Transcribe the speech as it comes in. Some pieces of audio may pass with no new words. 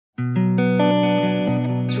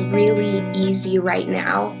really easy right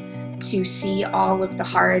now to see all of the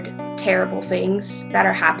hard, terrible things that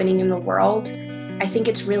are happening in the world. I think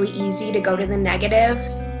it's really easy to go to the negative.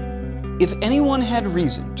 If anyone had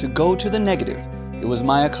reason to go to the negative, it was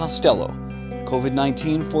Maia Costello.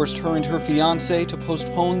 COVID-19 forced her and her fiancé to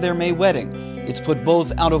postpone their May wedding. It's put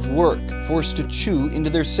both out of work, forced to chew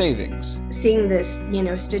into their savings. Seeing this,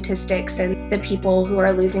 statistics and the people who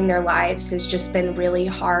are losing their lives has just been really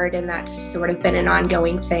hard, and that's sort of been an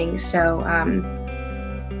ongoing thing. So,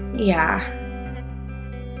 yeah.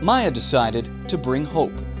 Maia decided to bring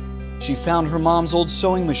hope. She found her mom's old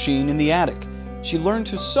sewing machine in the attic. She learned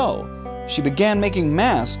to sew. She began making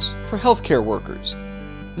masks for healthcare workers.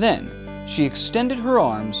 Then, she extended her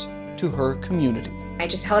arms to her community. I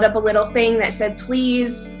just held up a little thing that said,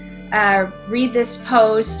 please read this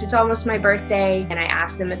post. It's almost my birthday. And I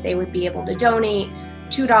asked them if they would be able to donate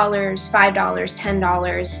 $2, $5,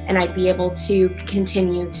 $10, and I'd be able to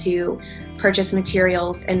continue to purchase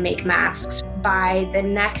materials and make masks. By the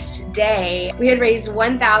next day, we had raised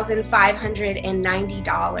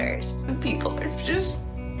 $1,590. People have just,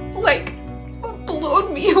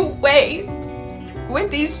 blown me away with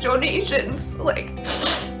these donations.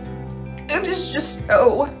 It is just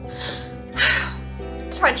so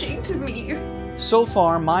touching to me. So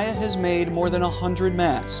far, Maia has made more than 100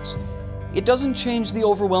 masks. It doesn't change the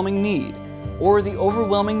overwhelming need or the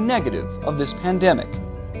overwhelming negative of this pandemic.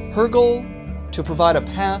 Her goal? To provide a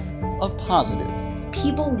path of positive.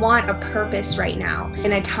 People want a purpose right now.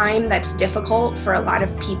 In a time that's difficult for a lot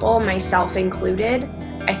of people, myself included,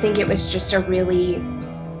 I think it was just a really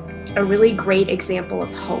great example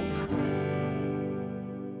of hope.